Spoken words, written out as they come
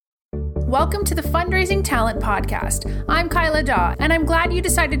Welcome to the Fundraising Talent Podcast. I'm Kyla Daw, and I'm glad you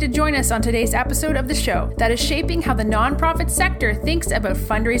decided to join us on today's episode of the show that is shaping how the nonprofit sector thinks about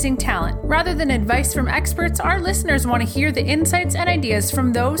fundraising talent. Rather than advice from experts, our listeners want to hear the insights and ideas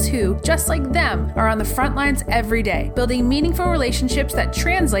from those who, just like them, are on the front lines every day, building meaningful relationships that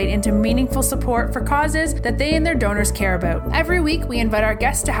translate into meaningful support for causes that they and their donors care about. Every week, we invite our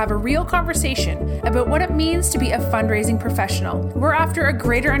guests to have a real conversation about what it means to be a fundraising professional. We're after a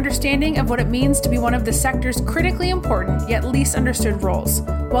greater understanding of what it means to be one of the sector's critically important yet least understood roles,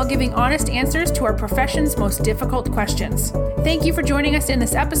 while giving honest answers to our profession's most difficult questions. Thank you for joining us in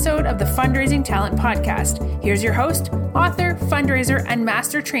this episode of the Fundraising Talent Podcast. Here's your host, author, fundraiser, and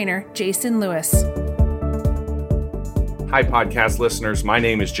master trainer, Jason Lewis. Hi, podcast listeners. My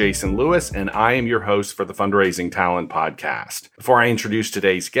name is Jason Lewis, and I am your host for the Fundraising Talent Podcast. Before I introduce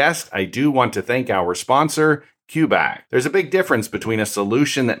today's guest, I do want to thank our sponsor, QBack. There's a big difference between a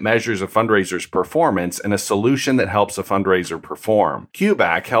solution that measures a fundraiser's performance and a solution that helps a fundraiser perform.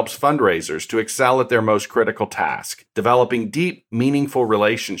 QBack helps fundraisers to excel at their most critical task, developing deep, meaningful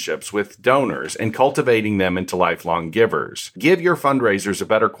relationships with donors and cultivating them into lifelong givers. Give your fundraisers a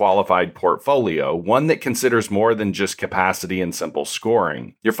better qualified portfolio, one that considers more than just capacity and simple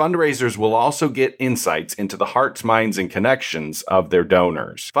scoring. Your fundraisers will also get insights into the hearts, minds, and connections of their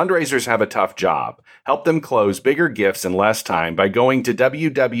donors. Fundraisers have a tough job. Help them close bigger gifts in less time by going to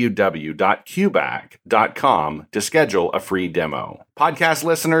www.qback.com to schedule a free demo. Podcast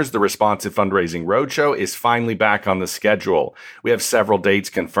listeners, the Responsive Fundraising Roadshow is finally back on the schedule. We have several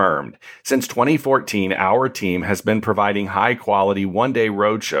dates confirmed. Since 2014, our team has been providing high-quality one-day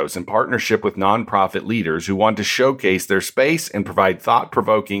roadshows in partnership with nonprofit leaders who want to showcase their space and provide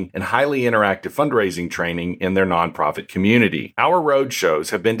thought-provoking and highly interactive fundraising training in their nonprofit community. Our roadshows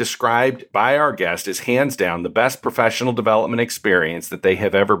have been described by our guests as hands down the best professional development experience that they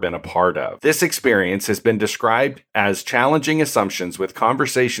have ever been a part of. This experience has been described as challenging assumptions with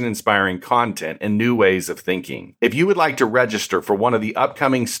conversation-inspiring content and new ways of thinking. If you would like to register for one of the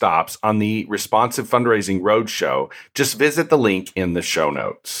upcoming stops on the Responsive Fundraising Roadshow, just visit the link in the show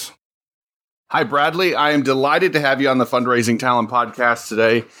notes. Hi, Bradley. I am delighted to have you on the Fundraising Talent Podcast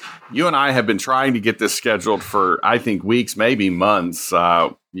today. You and I have been trying to get this scheduled for, I think, weeks, maybe months.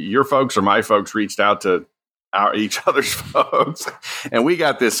 Your folks or my folks reached out to each other's folks, and we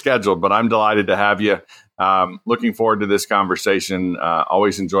got this scheduled, but I'm delighted to have you. Looking forward to this conversation.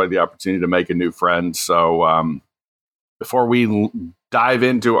 Always enjoy the opportunity to make a new friend. So before we dive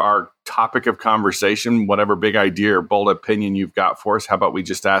into our topic of conversation, whatever big idea or bold opinion you've got for us, how about we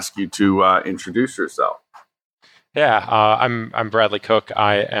just ask you to introduce yourself? Yeah, I'm Bradley Cook.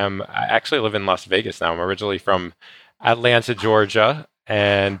 I actually live in Las Vegas now. I'm originally from Atlanta, Georgia,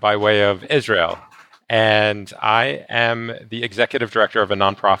 and by way of Israel. And I am the executive director of a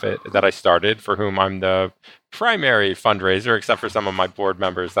nonprofit that I started, for whom I'm the primary fundraiser, except for some of my board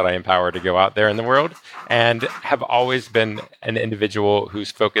members that I empower to go out there in the world, and have always been an individual who's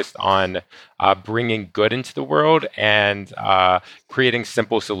focused on bringing good into the world and creating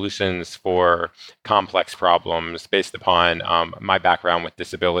simple solutions for complex problems based upon my background with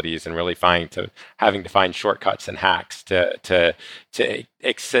disabilities, and really having to find shortcuts and hacks to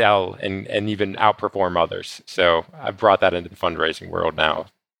excel and even outperform others. So I've brought that into the fundraising world now.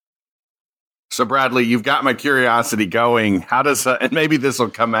 So, Bradley, you've got my curiosity going. How does, and maybe this will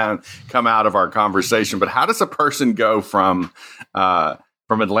come out of our conversation, but how does a person go from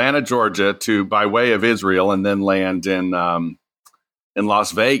Atlanta, Georgia, to by way of Israel, and then land in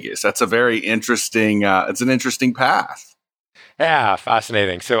Las Vegas? That's a very interesting. It's an interesting path. Yeah,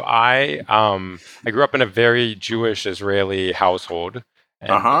 fascinating. So I grew up in a very Jewish Israeli household.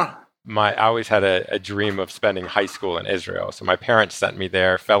 I always had a dream of spending high school in Israel. So my parents sent me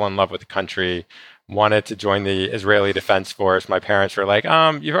there, fell in love with the country, wanted to join the Israeli Defense Force. My parents were like,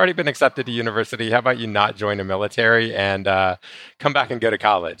 you've already been accepted to university. How about you not join the military and come back and go to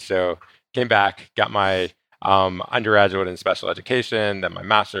college? So came back, got my undergraduate in special education, then my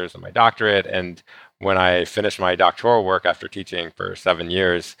master's and my doctorate. And when I finished my doctoral work after teaching for 7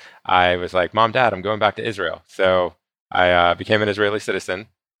 years, I was like, Mom, Dad, I'm going back to Israel. So I became an Israeli citizen.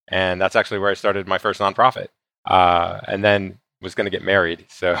 And that's actually where I started my first nonprofit, and then was going to get married.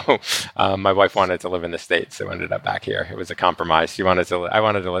 So my wife wanted to live in the States, so ended up back here. It was a compromise. I wanted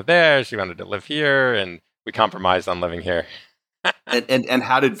to live there. She wanted to live here, and we compromised on living here. and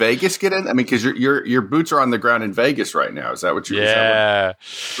how did Vegas get in? I mean, because your boots are on the ground in Vegas right now. Is that what you? Yeah.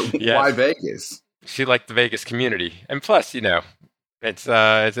 Why Vegas? She liked the Vegas community, and plus, it's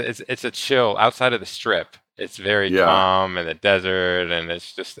a chill outside of the Strip. It's very calm in the desert, and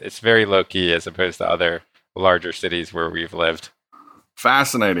it's very low key as opposed to other larger cities where we've lived.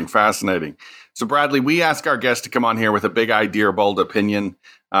 Fascinating. So, Bradley, we ask our guests to come on here with a big idea or bold opinion.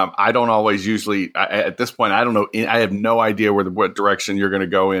 I don't always at this point, I don't know. I have no idea what direction you're going to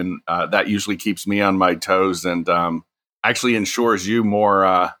go in. That usually keeps me on my toes and actually ensures you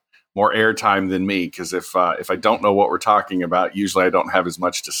more airtime than me. Because if I don't know what we're talking about, usually I don't have as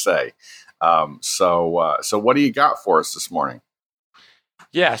much to say. So what do you got for us this morning?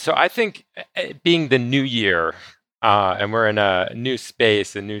 Yeah, so I think being the new year, and we're in a new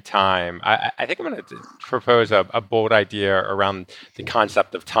space, a new time, I think I'm going to propose a bold idea around the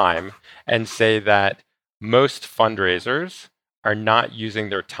concept of time and say that most fundraisers are not using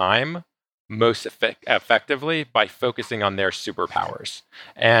their time most effectively by focusing on their superpowers.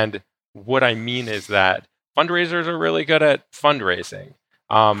 And what I mean is that fundraisers are really good at fundraising.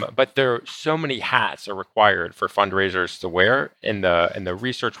 But there are so many hats are required for fundraisers to wear in the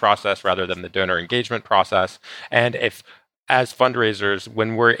research process rather than the donor engagement process. And if, as fundraisers,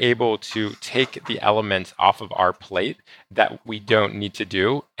 when we're able to take the elements off of our plate that we don't need to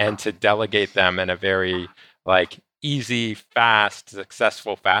do and to delegate them in a very easy, fast,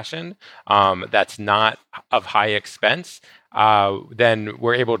 successful fashion that's not of high expense, then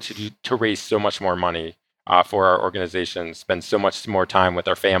we're able to raise so much more money for our organizations, spend so much more time with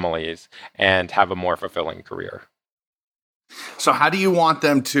our families, and have a more fulfilling career. So how do you want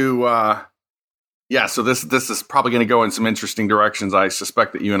them to, so this is probably going to go in some interesting directions. I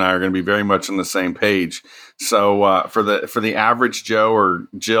suspect that you and I are going to be very much on the same page. So for the average Joe or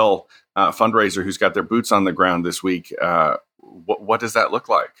Jill fundraiser who's got their boots on the ground this week, what does that look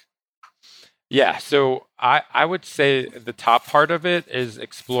like? Yeah, so I would say the top part of it is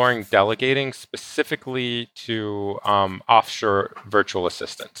exploring delegating specifically to offshore virtual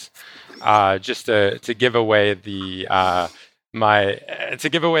assistants. Just to give away the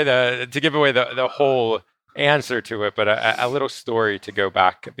whole answer to it, but a little story to go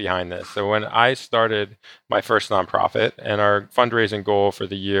back behind this. So when I started my first nonprofit, and our fundraising goal for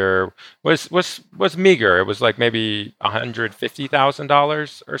the year was meager. It was like maybe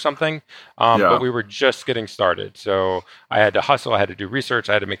 $150,000 or something. But we were just getting started. So I had to hustle. I had to do research.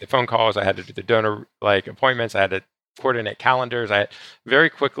 I had to make the phone calls. I had to do the donor appointments. I had to coordinate calendars. Very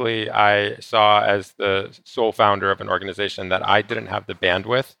quickly I saw, as the sole founder of an organization, that I didn't have the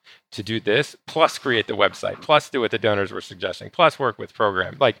bandwidth to do this, plus create the website, plus do what the donors were suggesting, plus work with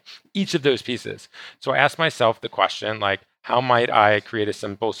program, each of those pieces. So I asked myself the question, how might I create a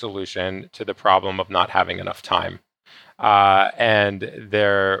simple solution to the problem of not having enough time? And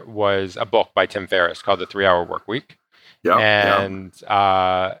there was a book by Tim Ferriss called The 3-Hour Workweek. And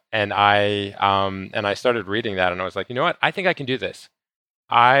I started reading that, and I was like, you know what? I think I can do this.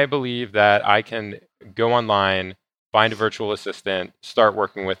 I believe that I can go online, find a virtual assistant, start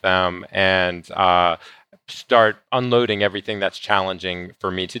working with them, and start unloading everything that's challenging for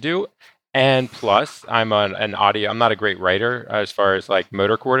me to do. And plus, I'm an audio. I'm not a great writer as far as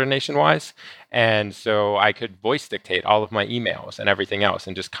motor coordination wise, and so I could voice dictate all of my emails and everything else,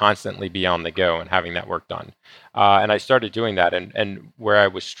 and just constantly be on the go and having that work done. And I started doing that, and where I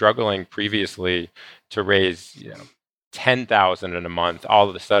was struggling previously to raise $10,000 in a month, all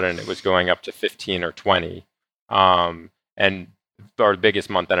of a sudden it was going up to 15 or 20, and our biggest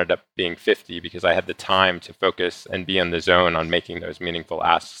month ended up being 50 because I had the time to focus and be in the zone on making those meaningful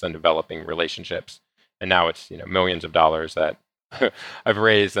asks and developing relationships. And now it's millions of dollars that I've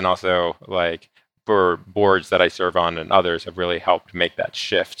raised, and also for boards that I serve on and others have really helped make that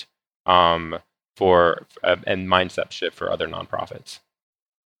shift and mindset shift for other nonprofits.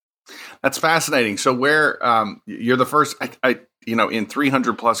 That's fascinating. So where you're the first, in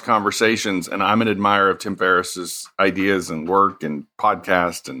 300 plus conversations, and I'm an admirer of Tim Ferriss's ideas and work and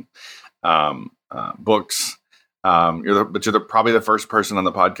podcast and books. You're probably the first person on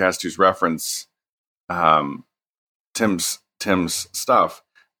the podcast who's referenced Tim's stuff.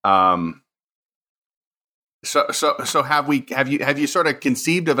 So have you sort of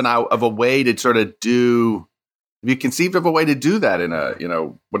conceived of a way to sort of do? Have you conceived of a way to do that in a,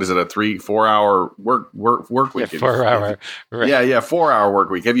 what is it, a 3-4 hour work week? Yeah, 4 hour. Right. Yeah, 4 hour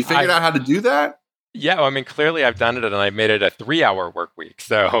work week. Have you figured out how to do that? Yeah, well, I mean, clearly I've done it, and I made it a 3-hour work week.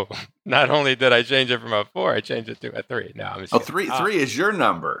 So not only did I change it from a 4, I changed it to a 3. No, I'm just kidding. 3 is your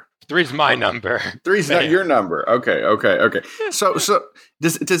number. 3 is my number. 3 is not your number. Okay. So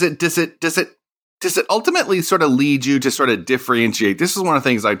does it ultimately sort of lead you to sort of differentiate? This is one of the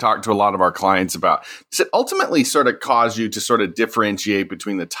things I talk to a lot of our clients about. Does it ultimately sort of cause you to sort of differentiate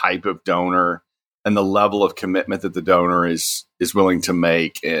between the type of donor and the level of commitment that the donor is willing to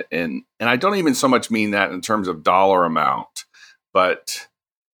make? And I don't even so much mean that in terms of dollar amount, but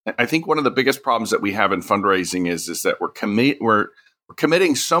I think one of the biggest problems that we have in fundraising is that we're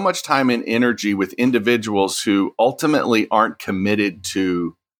committing so much time and energy with individuals who ultimately aren't committed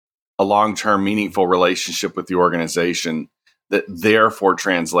to a long-term meaningful relationship with the organization that therefore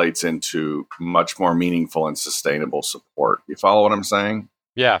translates into much more meaningful and sustainable support. You follow what I'm saying?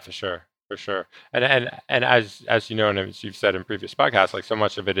 Yeah, for sure. For sure. And as you know, and as you've said in previous podcasts, like so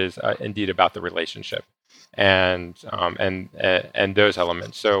much of it is indeed about the relationship and those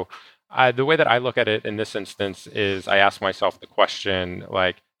elements. So the way that I look at it in this instance is I ask myself the question,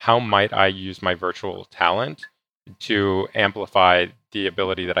 like, how might I use my virtual talent to amplify the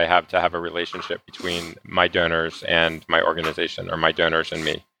ability that I have to have a relationship between my donors and my organization, or my donors and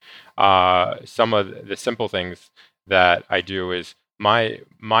me? Some of the simple things that I do is my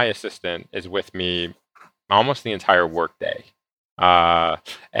assistant is with me almost the entire workday,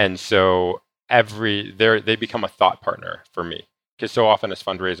 and so they become a thought partner for me, because so often as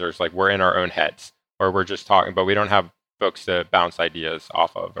fundraisers, like, we're in our own heads, or we're just talking, but we don't have folks to bounce ideas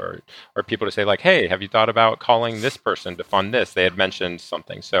off of, or people to say, like, hey, have you thought about calling this person to fund this? They had mentioned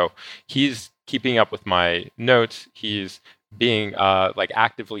something. So he's keeping up with my notes. He's being like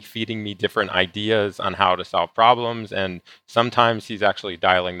actively feeding me different ideas on how to solve problems. And sometimes he's actually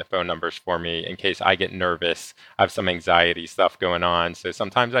dialing the phone numbers for me in case I get nervous. I have some anxiety stuff going on. So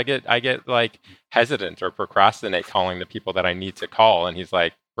sometimes I get like hesitant or procrastinate calling the people that I need to call. And he's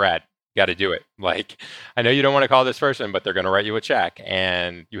like, Brad, got to do it. Like, I know you don't want to call this person, but they're going to write you a check,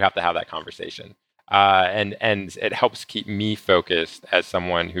 and you have to have that conversation. And it helps keep me focused as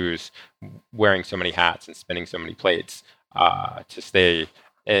someone who's wearing so many hats and spinning so many plates, to stay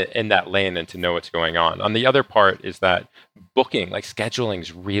in that lane and to know what's going on. On the other part is that booking, like scheduling,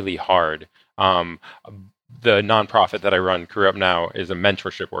 is really hard. The nonprofit that I run, Career Up Now, is a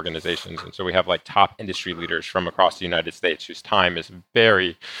mentorship organization. And so we have like top industry leaders from across the United States whose time is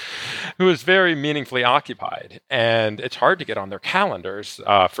very meaningfully occupied. And it's hard to get on their calendars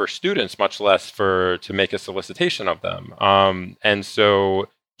for students, much less to make a solicitation of them. And so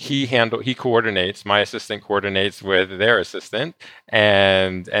he coordinates, my assistant coordinates with their assistant,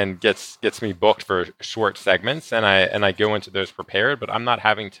 and gets me booked for short segments, and I go into those prepared, but I'm not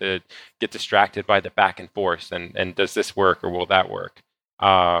having to get distracted by the back and forth and does this work or will that work,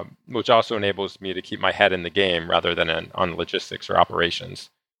 which also enables me to keep my head in the game rather than on logistics or operations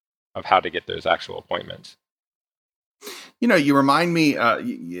of how to get those actual appointments. You know, you remind me,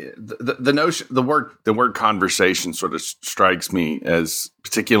 the notion, the word conversation sort of strikes me as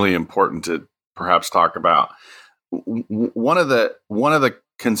particularly important to perhaps talk about. One of the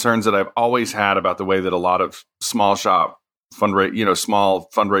concerns that I've always had about the way that a lot of small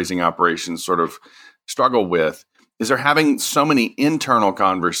fundraising operations sort of struggle with is they're having so many internal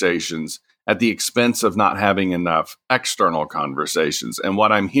conversations at the expense of not having enough external conversations. And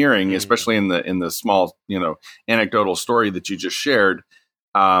what I'm hearing, especially in the small, anecdotal story that you just shared,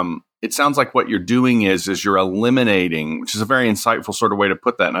 it sounds like what you're doing is you're eliminating, which is a very insightful sort of way to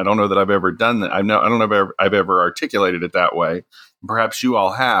put that. And I don't know that I've ever done that. I don't know if I've ever articulated it that way. Perhaps you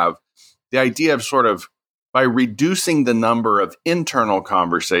all have. The idea of sort of by reducing the number of internal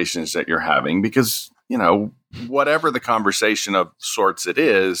conversations that you're having, because, whatever the conversation of sorts it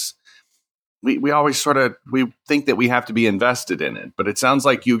is, we always we think that we have to be invested in it, but it sounds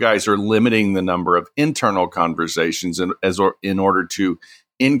like you guys are limiting the number of internal conversations in order to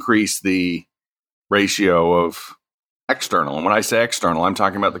increase the ratio of external. And when I say external, I'm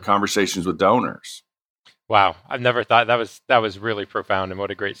talking about the conversations with donors. Wow, I've never thought that was really profound, and what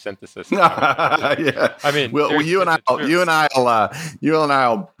a great synthesis. Yeah, I mean, you and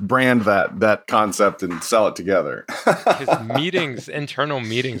I'll brand that concept and sell it together. Because internal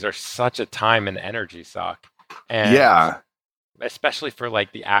meetings, are such a time and energy suck, and especially for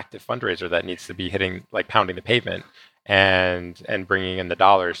like the active fundraiser that needs to be hitting, like, pounding the pavement and bringing in the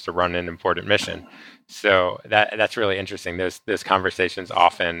dollars to run an important mission. So that's really interesting. Those conversations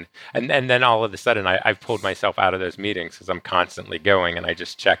often, and then all of a sudden I've pulled myself out of those meetings because I'm constantly going and I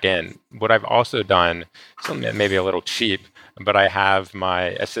just check in. What I've also done, something that may be a little cheap, but I have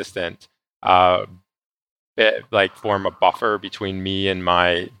my assistant form a buffer between me and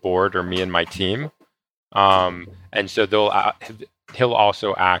my board, or me and my team, and so he'll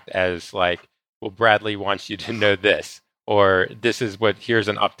also act as like, well, Bradley wants you to know this, or here's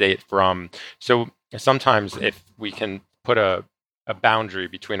an update from. So sometimes if we can put a boundary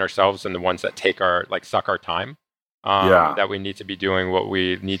between ourselves and the ones that suck our time, that we need to be doing what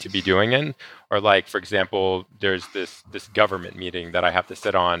we need to be doing in, or like, for example, there's this government meeting that I have to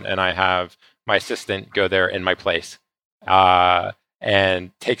sit on, and I have my assistant go there in my place, and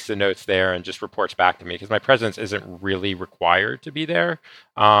takes the notes there and just reports back to me, because my presence isn't really required to be there.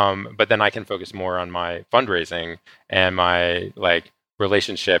 But then I can focus more on my fundraising and my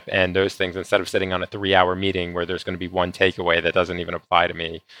relationship and those things, instead of sitting on a 3-hour meeting where there's going to be one takeaway that doesn't even apply to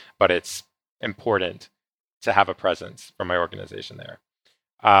me, but it's important to have a presence from my organization there.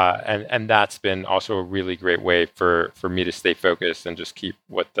 And that's been also a really great way for me to stay focused and just keep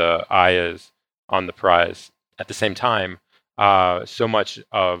what the eye is on the prize. At the same time, so much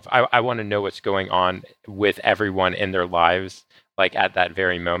of I want to know what's going on with everyone in their lives, like at that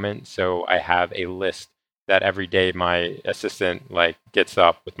very moment. So I have a list that every day my assistant like gets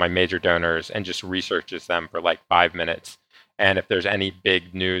up with my major donors and just researches them for like 5 minutes. And if there's any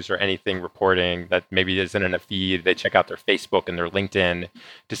big news or anything reporting that maybe isn't in a feed, they check out their Facebook and their LinkedIn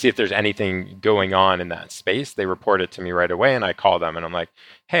to see if there's anything going on in that space. They report it to me right away, and I call them and I'm like,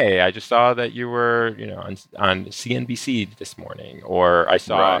 "Hey, I just saw that you were, on CNBC this morning," or "I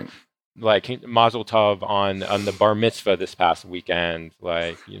saw like Mazel Tov on the bar mitzvah this past weekend,"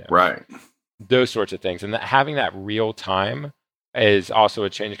 right, those sorts of things, and having that real time is also a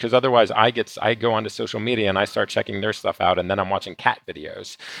change, because otherwise I go onto social media and I start checking their stuff out, and then I'm watching cat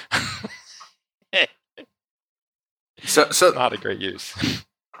videos. So not a great use.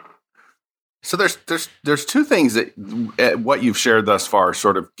 So there's two things that what you've shared thus far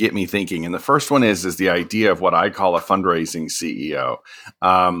sort of get me thinking, and the first one is the idea of what I call a fundraising CEO,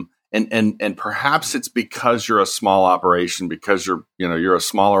 and perhaps it's because you're a small operation, because you're a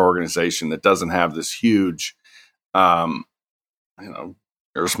smaller organization that doesn't have this huge.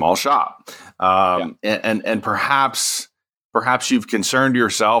 You're a small shop, and perhaps you've concerned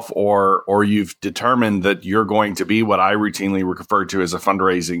yourself, or you've determined that you're going to be what I routinely refer to as a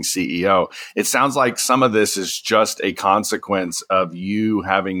fundraising CEO. It sounds like some of this is just a consequence of you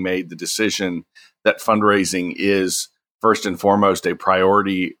having made the decision that fundraising is first and foremost a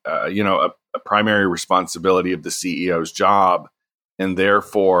priority, a primary responsibility of the CEO's job, and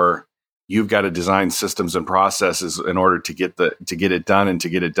therefore you've got to design systems and processes in order to get it done, and to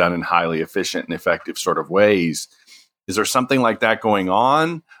get it done in highly efficient and effective sort of ways. Is there something like that going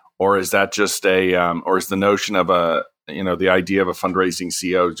on, or is that just or is the notion of the idea of a fundraising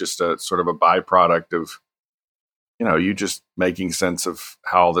CEO just a sort of a byproduct of, you just making sense of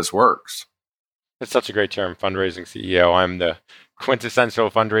how all this works? It's such a great term, fundraising CEO. I'm the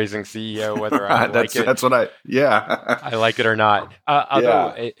quintessential fundraising CEO, whether I like it. That's what I like it or not.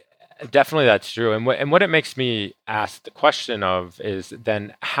 Definitely that's true. And what it makes me ask the question of is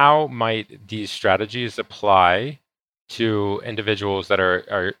then how might these strategies apply to individuals that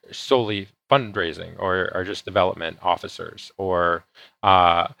are solely fundraising or are just development officers, or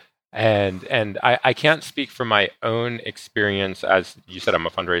and I can't speak from my own experience. As you said, I'm a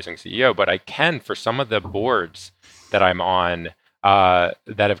fundraising CEO, but I can for some of the boards that I'm on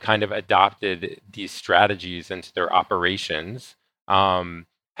that have kind of adopted these strategies into their operations.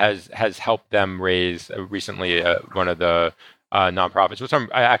 Has helped them raise recently one of the nonprofits, which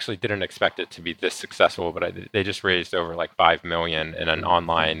I actually didn't expect it to be this successful, but they just raised over like $5 million in an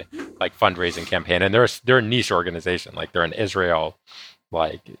online like fundraising campaign, and they're a niche organization, like they're an Israel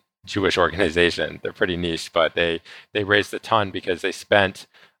like Jewish organization. They're pretty niche, but they raised a ton because they spent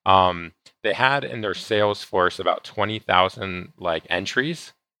they had in their sales force about 20,000 like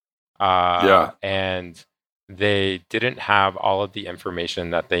entries, and they didn't have all of the information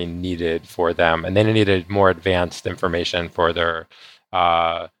that they needed for them, and they needed more advanced information for their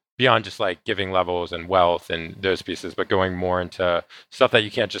beyond just like giving levels and wealth and those pieces, but going more into stuff that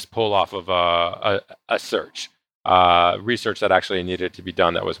you can't just pull off of a search, research that actually needed to be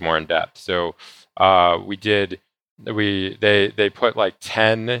done that was more in depth. So they put like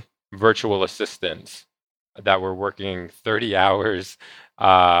 10 virtual assistants that were working 30 hours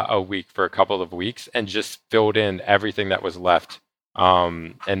a week for a couple of weeks, and just filled in everything that was left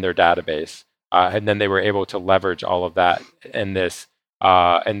in their database, and then they were able to leverage all of that in this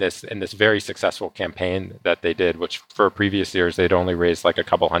very successful campaign that they did, which for previous years they'd only raised like a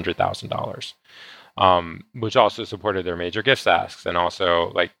couple $100,000, which also supported their major gifts asks, and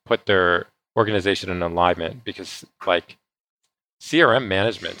also like put their organization in alignment, because like CRM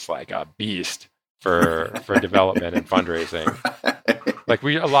management's like a beast for development and fundraising. Like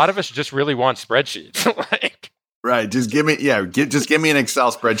a lot of us just really want spreadsheets. Like, right. Just give me an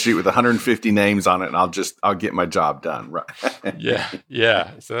Excel spreadsheet with 150 names on it, and I'll get my job done. Right.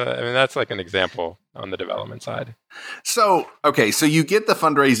 Yeah. So, I mean, that's like an example on the development side. So, okay. So you get the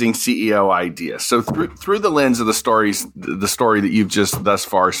fundraising CEO idea. So through the lens of the story that you've just thus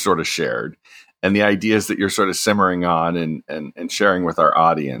far sort of shared, and the ideas that you're sort of simmering on and sharing with our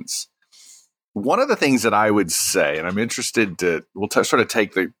audience, one of the things that I would say, and I'm interested to, sort of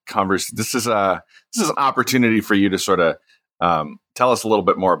take the conversation. This is an opportunity for you to sort of Tell us a little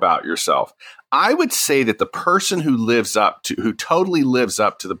bit more about yourself. I would say that the person who totally lives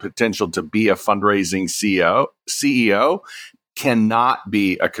up to the potential to be a fundraising CEO cannot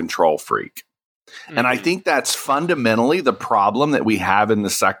be a control freak. And I think that's fundamentally the problem that we have in the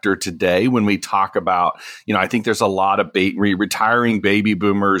sector today when we talk about, I think there's a lot of retiring baby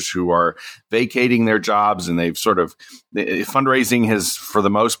boomers who are vacating their jobs, and fundraising has, for the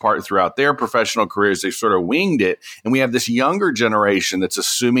most part, throughout their professional careers, they've sort of winged it. And we have this younger generation that's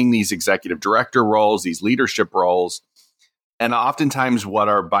assuming these executive director roles, these leadership roles, and oftentimes what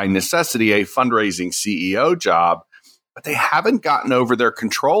are by necessity a fundraising CEO job, but they haven't gotten over their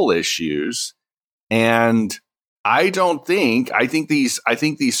control issues. And I think these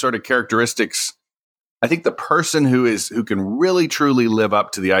sort of characteristics, I think the person who can really truly live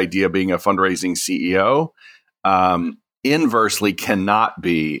up to the idea of being a fundraising CEO, inversely cannot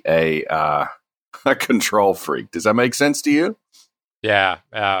be a control freak. Does that make sense to you? Yeah.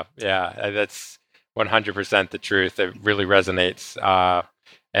 That's 100% the truth. It really resonates.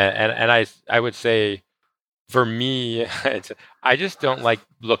 And I would say, for me, I just don't like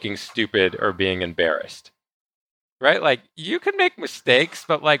looking stupid or being embarrassed, right? Like, you can make mistakes,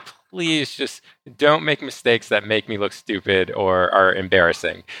 but please just don't make mistakes that make me look stupid or are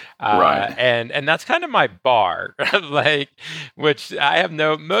embarrassing. Right. And that's kind of my bar, which I have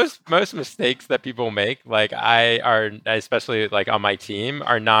most mistakes that people make, especially on my team,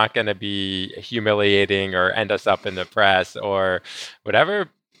 are not going to be humiliating or end us up in the press or whatever.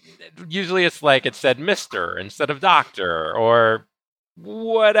 Usually it's it said Mr. instead of Doctor or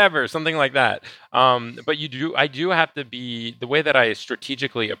whatever, something like that. But I do have to be, the way that I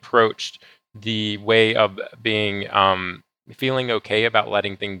strategically approached the way of being, feeling okay about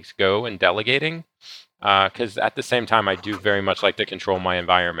letting things go and delegating, because at the same time, I do very much like to control my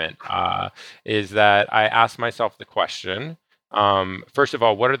environment, is that I ask myself the question, first of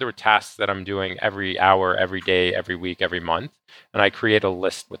all, what are the tasks that I'm doing every hour, every day, every week, every month? And I create a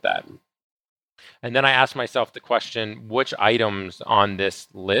list with that. And then I ask myself the question, which items on this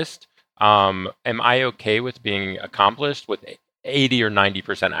list am I okay with being accomplished with 80 or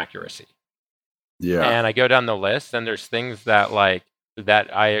 90% accuracy? Yeah. And I go down the list, and there's things that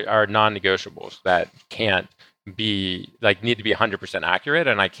are non-negotiables that can't be need to be 100% accurate,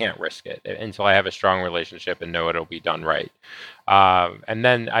 and I can't risk it until I have a strong relationship and know it'll be done right. And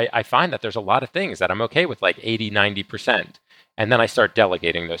then I find that there's a lot of things that I'm okay with 80, 90%. And then I start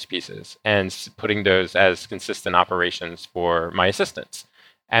delegating those pieces and putting those as consistent operations for my assistants.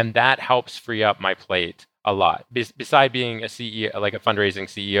 And that helps free up my plate a lot. Beside being a CEO, like a fundraising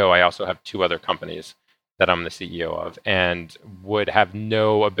CEO, I also have 2 other companies that I'm the CEO of, and would have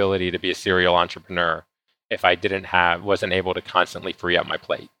no ability to be a serial entrepreneur if I wasn't able to constantly free up my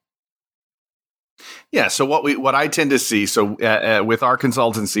plate. Yeah. So what I tend to see, with our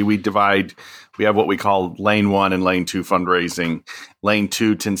consultancy, we have what we call lane 1 and lane 2 fundraising. Lane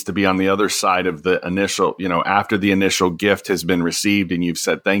 2 tends to be on the other side of the initial, after the initial gift has been received and you've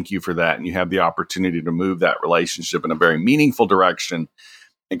said thank you for that, and you have the opportunity to move that relationship in a very meaningful direction,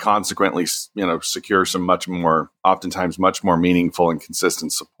 and consequently, secure some oftentimes much more meaningful and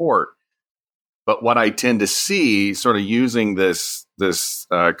consistent support. But what I tend to see, sort of using this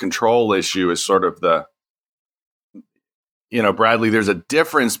control issue, is sort of Bradley, there's a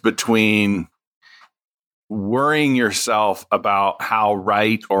difference between worrying yourself about how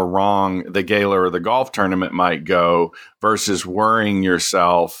right or wrong the gala or the golf tournament might go versus worrying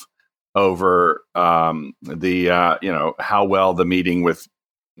yourself over how well the meeting with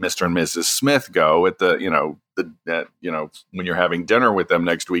Mr. and Mrs. Smith go at when you're having dinner with them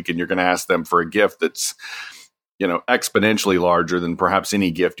next week, and you're going to ask them for a gift that's, exponentially larger than perhaps any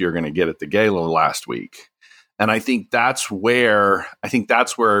gift you're going to get at the gala last week. And I think that's where,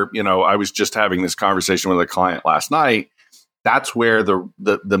 I was just having this conversation with a client last night. That's where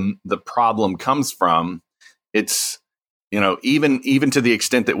the problem comes from. It's, even to the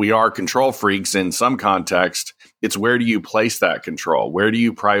extent that we are control freaks in some context, it's where do you place that control? Where do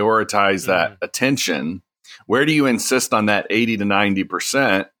you prioritize that attention? Where do you insist on that 80 to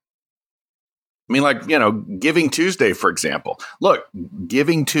 90%? I mean, Giving Tuesday, for example. Look,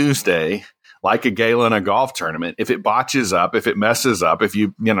 Giving Tuesday, like a gala and a golf tournament, if it botches up, if it messes up, if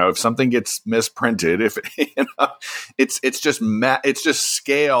if something gets misprinted, it's just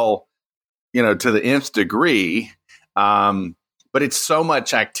scale, to the nth degree. But it's so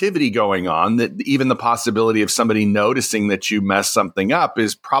much activity going on that even the possibility of somebody noticing that you mess something up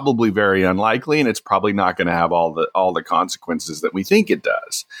is probably very unlikely, and it's probably not going to have all the consequences that we think it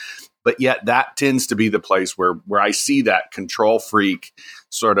does. But yet that tends to be the place where I see that control freak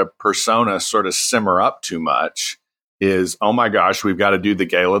sort of persona sort of simmer up too much, is, oh my gosh, we've got to do the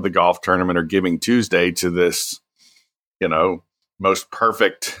gala, the golf tournament, or Giving Tuesday to this, most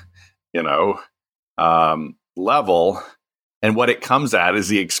perfect, level. And what it comes at is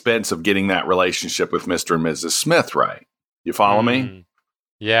the expense of getting that relationship with Mr. and Mrs. Smith right. You follow me?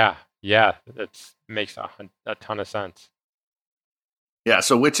 Yeah. That makes a ton of sense. Yeah.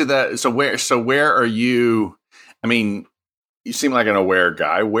 So where are you? I mean, you seem like an aware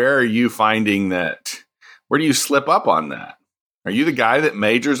guy. Where are you finding that? Where do you slip up on that? Are you the guy that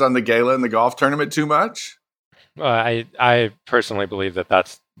majors on the gala and the golf tournament too much? I personally believe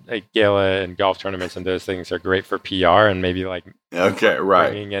that's a gala and golf tournaments and those things are great for PR and maybe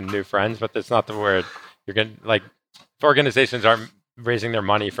bringing in new friends, but that's not the word. You're going to if organizations aren't raising their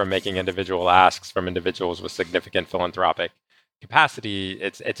money from making individual asks from individuals with significant philanthropic capacity,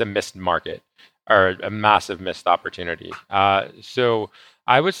 it's a missed market or a massive missed opportunity. So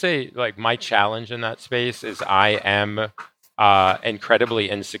I would say my challenge in that space is I am incredibly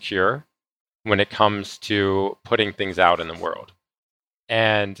insecure when it comes to putting things out in the world.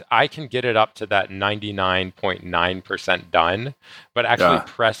 And I can get it up to that 99.9% done, but actually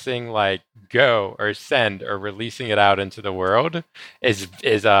pressing go or send or releasing it out into the world is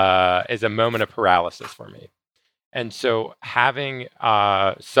a moment of paralysis for me. And so having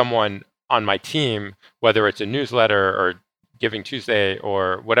someone on my team, whether it's a newsletter or Giving Tuesday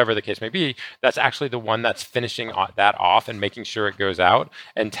or whatever the case may be, that's actually the one that's finishing that off and making sure it goes out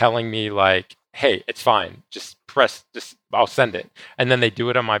and telling me hey, it's fine. I'll send it. And then they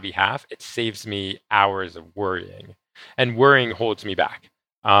do it on my behalf. It saves me hours of worrying, and worrying holds me back.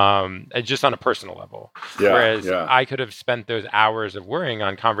 Just on a personal level. Whereas I could have spent those hours of worrying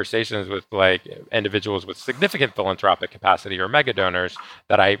on conversations with individuals with significant philanthropic capacity or mega donors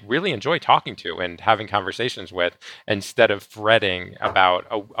that I really enjoy talking to and having conversations with, instead of fretting about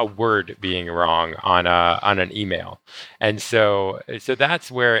a word being wrong on an email. And so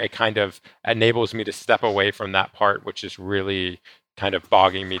that's where it kind of enables me to step away from that part, which is really kind of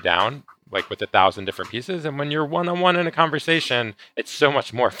bogging me down, with 1,000 different pieces. And when you're one-on-one in a conversation, it's so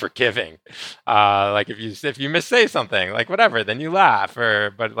much more forgiving. If you missay something, whatever, then you laugh.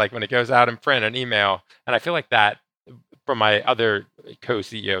 But when it goes out in print, an email, and I feel that from my other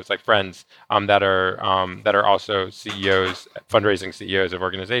co-CEOs, friends that are also CEOs, fundraising CEOs of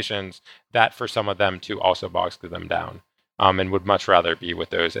organizations, that for some of them too also bogs them down, and would much rather be with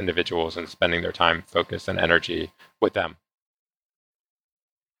those individuals and spending their time, focus, and energy with them.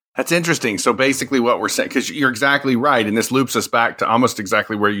 That's interesting. So basically what we're saying, because you're exactly right, and this loops us back to almost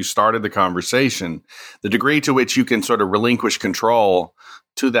exactly where you started the conversation, the degree to which you can sort of relinquish control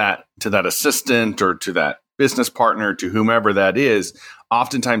to that assistant or to that business partner, to whomever that is,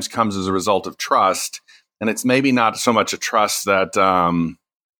 oftentimes comes as a result of trust. And it's maybe not so much a trust that I'm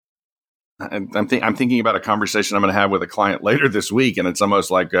thinking about a conversation I'm going to have with a client later this week, and it's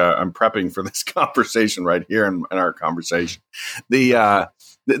almost like I'm prepping for this conversation right here in our conversation.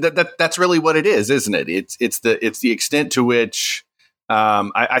 That's really what it is, isn't it? It's the extent to which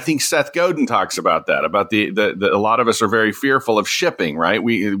I think Seth Godin talks about that. About the a lot of us are very fearful of shipping, right?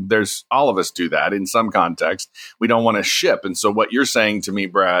 There's all of us do that in some context. We don't want to ship, and so what you're saying to me,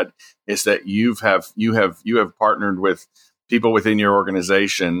 Brad, is that you have partnered with people within your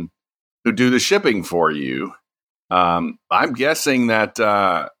organization who do the shipping for you. I'm guessing that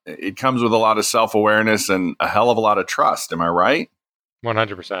it comes with a lot of self-awareness and a hell of a lot of trust. Am I right?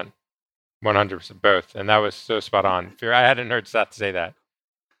 100%. 100% both. And that was so spot on. Fear. I hadn't heard Seth say that.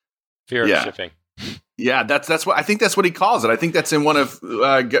 Fear of shipping. Yeah, that's what I think. That's what he calls it. I think that's in one of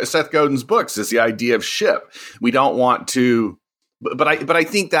Seth Godin's books. Is the idea of ship. We don't want to, but I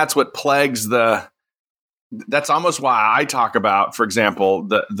think that's what plagues the. That's almost why I talk about, for example,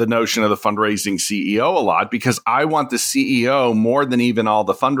 the notion of the fundraising CEO a lot, because I want the CEO more than even all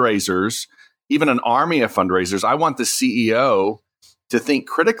the fundraisers, even an army of fundraisers. I want the CEO to think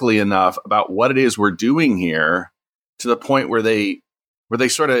critically enough about what it is we're doing here, to the point where they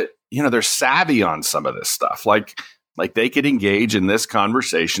sort of, they're savvy on some of this stuff. Like they could engage in this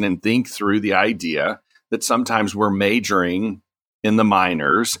conversation and think through the idea that sometimes we're majoring in the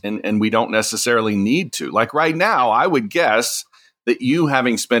minors, and we don't necessarily need to. Like right now, I would guess that you,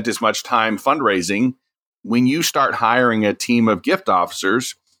 having spent as much time fundraising, when you start hiring a team of gift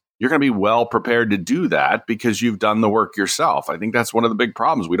officers, you're going to be well prepared to do that because you've done the work yourself. I think that's one of the big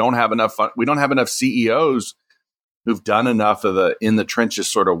problems. We don't have enough CEOs who've done enough of the in the trenches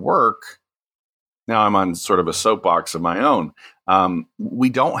sort of work. Now I'm on sort of a soapbox of my own. We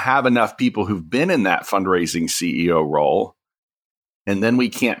don't have enough people who've been in that fundraising CEO role. And then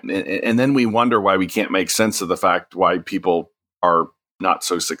we wonder why we can't make sense of the fact why people are not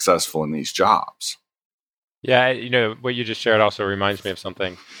so successful in these jobs. Yeah, what you just shared also reminds me of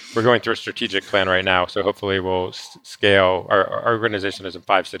something. We're going through a strategic plan right now, so hopefully we'll scale. Our organization is in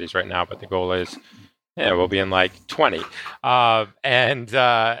 5 cities right now, but the goal is, we'll be in like 20, and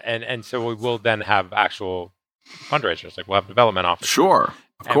so we will then have actual fundraisers. Like we'll have development officers. Sure,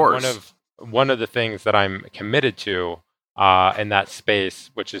 of course. One of the things that I'm committed to in that space,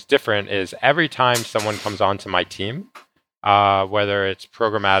 which is different, is every time someone comes onto my team, whether it's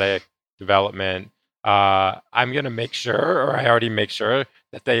programmatic development. I'm going to make sure, or I already make sure,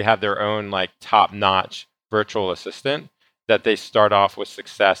 that they have their own like top-notch virtual assistant, that they start off with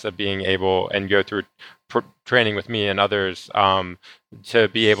success of being able and go through training with me and others to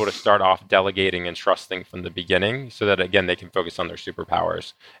be able to start off delegating and trusting from the beginning, so that again they can focus on their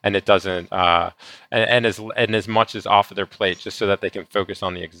superpowers, and it doesn't and as much as off of their plate, just so that they can focus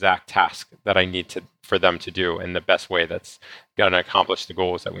on the exact task that I need for them to do in the best way that's going to accomplish the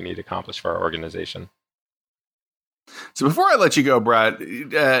goals that we need to accomplish for our organization. So before I let you go, Brad,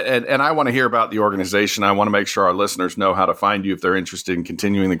 and I want to hear about the organization, I want to make sure our listeners know how to find you if they're interested in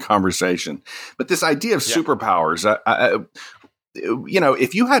continuing the conversation. But this idea of superpowers,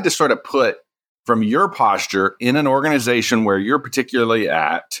 if you had to sort of put from your posture in an organization where you're particularly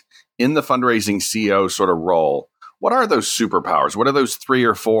at in the fundraising CEO sort of role, what are those superpowers? What are those 3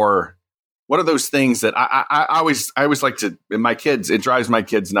 or 4? What are those things that I always like to, and my kids, it drives my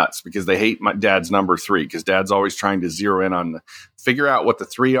kids nuts because they hate my dad's number 3, because dad's always trying to zero in on figure out what the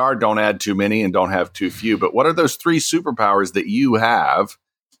 3 are. Don't add too many and don't have too few. But what are those 3 superpowers that you have?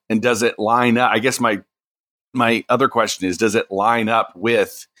 And does it line up? I guess my other question is, does it line up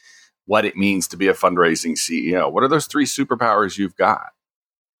with what it means to be a fundraising CEO? What are those 3 superpowers you've got?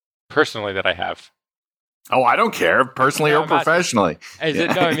 Personally, that I have. Oh, I don't care, personally or professionally. Is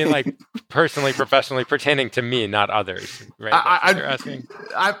it? No, I mean like personally, professionally, pertaining to me, not others. Right? You're asking.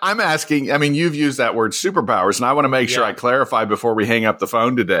 I'm asking. I mean, you've used that word superpowers, and I want to make sure I clarify before we hang up the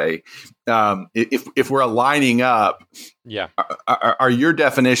phone today. If we're aligning up, are your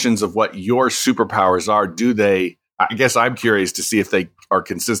definitions of what your superpowers are? Do they? I guess I'm curious to see if they are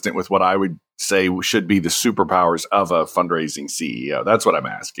consistent with what I would say should be the superpowers of a fundraising CEO. That's what I'm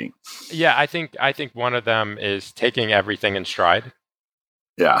asking. Yeah, I think one of them is taking everything in stride.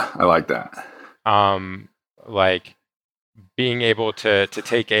 Yeah, I like that. Like being able to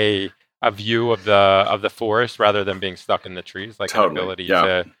take a view of the forest rather than being stuck in the trees, like an ability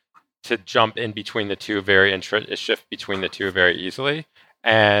to jump in between the two shift between the two very easily,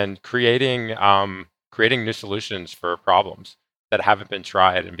 and creating new solutions for problems that haven't been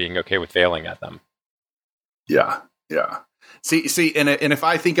tried and being okay with failing at them. Yeah. See, and if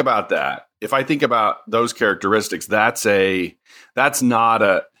I think about that, if I think about those characteristics, you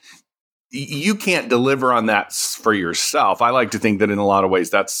can't deliver on that for yourself. I like to think that in a lot of ways,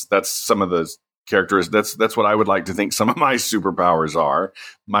 that's some of the characteristics. That's what I would like to think some of my superpowers are.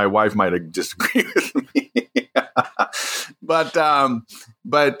 My wife might disagree with me, but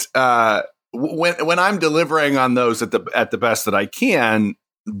when I'm delivering on those at the best that I can,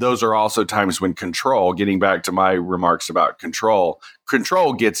 those are also times when getting back to my remarks about control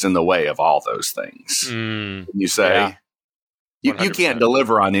gets in the way of all those things. You say you can't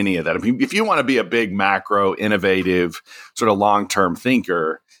deliver on any of that. If you want to be a big macro, innovative, sort of long-term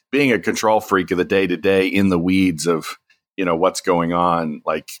thinker, being a control freak of the day-to-day in the weeds of, what's going on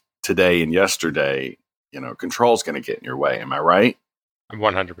like today and yesterday, control is going to get in your way. Am I right?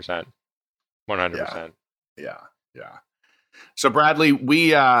 100%. 100%. Yeah. So Bradley,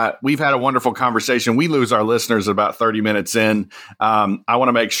 we've had a wonderful conversation. We lose our listeners about 30 minutes in. I want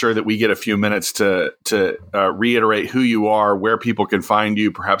to make sure that we get a few minutes to reiterate who you are, where people can find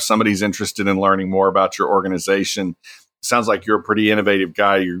you. Perhaps somebody's interested in learning more about your organization. Sounds like you're a pretty innovative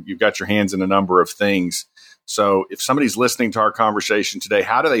guy. You've got your hands in a number of things. So if somebody's listening to our conversation today,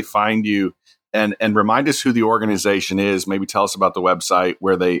 how do they find you? And remind us who the organization is. Maybe tell us about the website,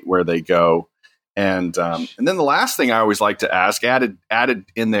 where they go. And then the last thing I always like to ask, added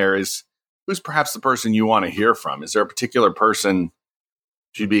in there, is who's perhaps the person you want to hear from? Is there a particular person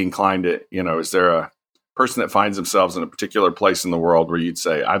you'd be inclined to, is there a person that finds themselves in a particular place in the world where you'd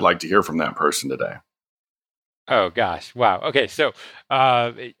say, I'd like to hear from that person today? Oh, gosh. Wow. Okay. So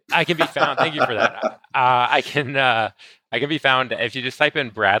I can be found. Thank you for that. I can be found if you just type in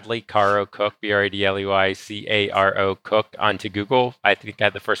Bradley Caro Cook, BradleyCaro Cook onto Google. I think I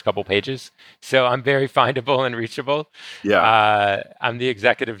had the first couple pages. So I'm very findable and reachable. Yeah. I'm the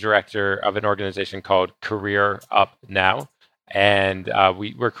executive director of an organization called Career Up Now. And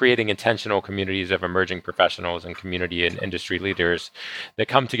we're creating intentional communities of emerging professionals and community and industry leaders that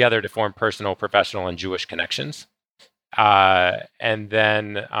come together to form personal, professional, and Jewish connections. And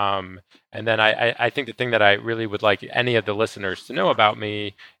then I think the thing that I really would like any of the listeners to know about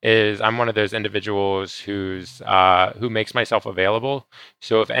me is I'm one of those individuals who makes myself available.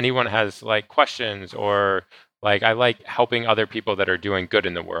 So if anyone has like questions or like I like helping other people that are doing good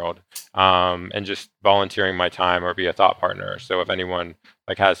in the world, and just volunteering my time or be a thought partner. So if anyone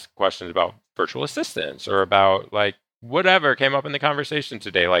like has questions about virtual assistants or about like whatever came up in the conversation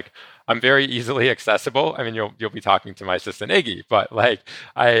today, like I'm very easily accessible. I mean, you'll be talking to my assistant Iggy, but like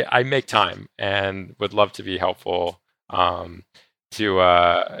I make time and would love to be helpful to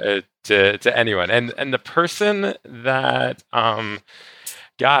anyone. And the person that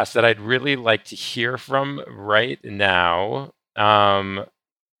that I'd really like to hear from right now, I'm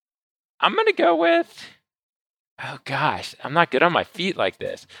gonna go with. Oh gosh, I'm not good on my feet like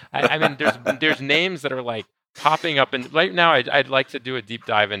this. I mean, there's names that are like popping up, and right now I'd like to do a deep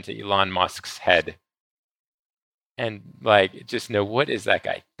dive into Elon Musk's head and like just know what is that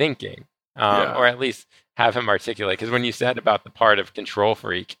guy thinking, or at least have him articulate. Because when you said about the part of control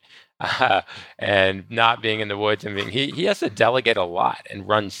freak and not being in the woods, I mean, he has to delegate a lot and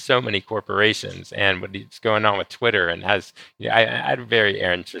run so many corporations, and what's going on with Twitter, and has I'm very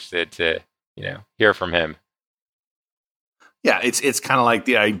interested to hear from him. Yeah, it's kind of like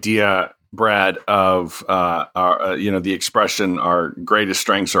the idea, Brad, of the expression, our greatest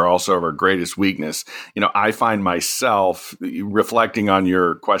strengths are also our greatest weakness. I find myself reflecting on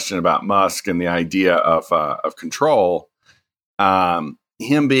your question about Musk and the idea of control,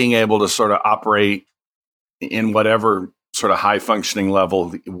 him being able to sort of operate in whatever sort of high functioning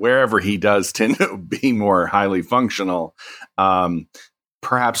level, wherever he does tend to be more highly functional,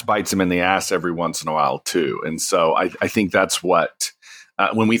 perhaps bites him in the ass every once in a while too. And so I think that's what,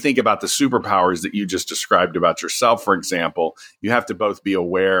 when we think about the superpowers that you just described about yourself, for example, you have to both be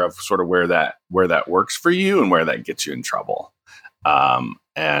aware of sort of where that works for you and where that gets you in trouble. I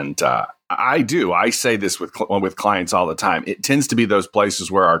say this with clients all the time. It tends to be those places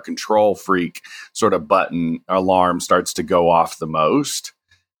where our control freak sort of button alarm starts to go off the most,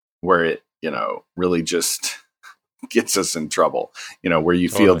 where it, really just gets us in trouble, where you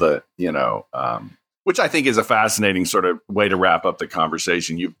feel which I think is a fascinating sort of way to wrap up the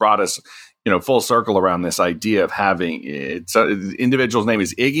conversation. You've brought us, full circle around this idea of having the individual's name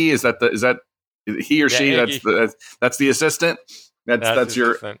is Iggy. Is that he or she? Iggy. That's the assistant. That's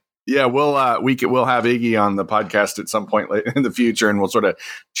your assistant. Yeah. We'll have Iggy on the podcast at some point in the future, and we'll sort of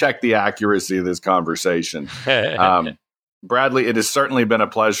check the accuracy of this conversation. Bradley, it has certainly been a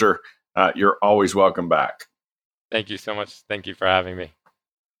pleasure. You're always welcome back. Thank you so much. Thank you for having me.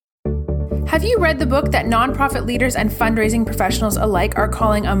 Have you read the book that nonprofit leaders and fundraising professionals alike are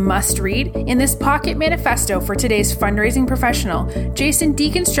calling a must-read? In this pocket manifesto for today's fundraising professional, Jason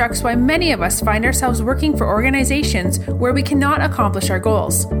deconstructs why many of us find ourselves working for organizations where we cannot accomplish our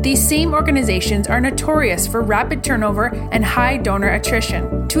goals. These same organizations are notorious for rapid turnover and high donor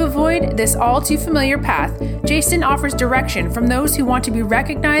attrition. To avoid this all-too-familiar path, Jason offers direction from those who want to be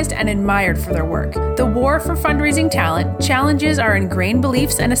recognized and admired for their work. The war for fundraising talent challenges our ingrained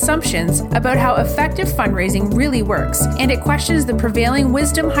beliefs and assumptions about how effective fundraising really works, and it questions the prevailing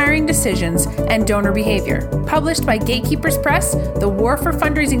wisdom hiring decisions and donor behavior. Published by Gatekeepers Press, The War for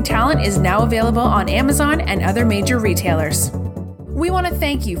Fundraising Talent is now available on Amazon and other major retailers. We want to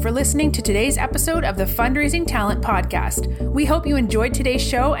thank you for listening to today's episode of the Fundraising Talent Podcast. We hope you enjoyed today's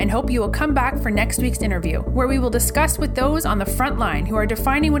show and hope you will come back for next week's interview, where we will discuss with those on the front line who are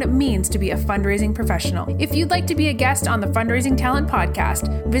defining what it means to be a fundraising professional. If you'd like to be a guest on the Fundraising Talent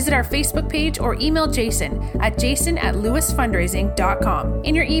Podcast, visit our Facebook page or email Jason at jason@lewisfundraising.com.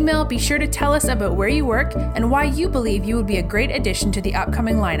 In your email, be sure to tell us about where you work and why you believe you would be a great addition to the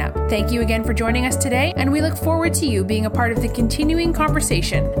upcoming lineup. Thank you again for joining us today, and we look forward to you being a part of the continuing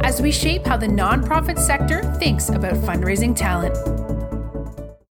conversation as we shape how the nonprofit sector thinks about fundraising talent.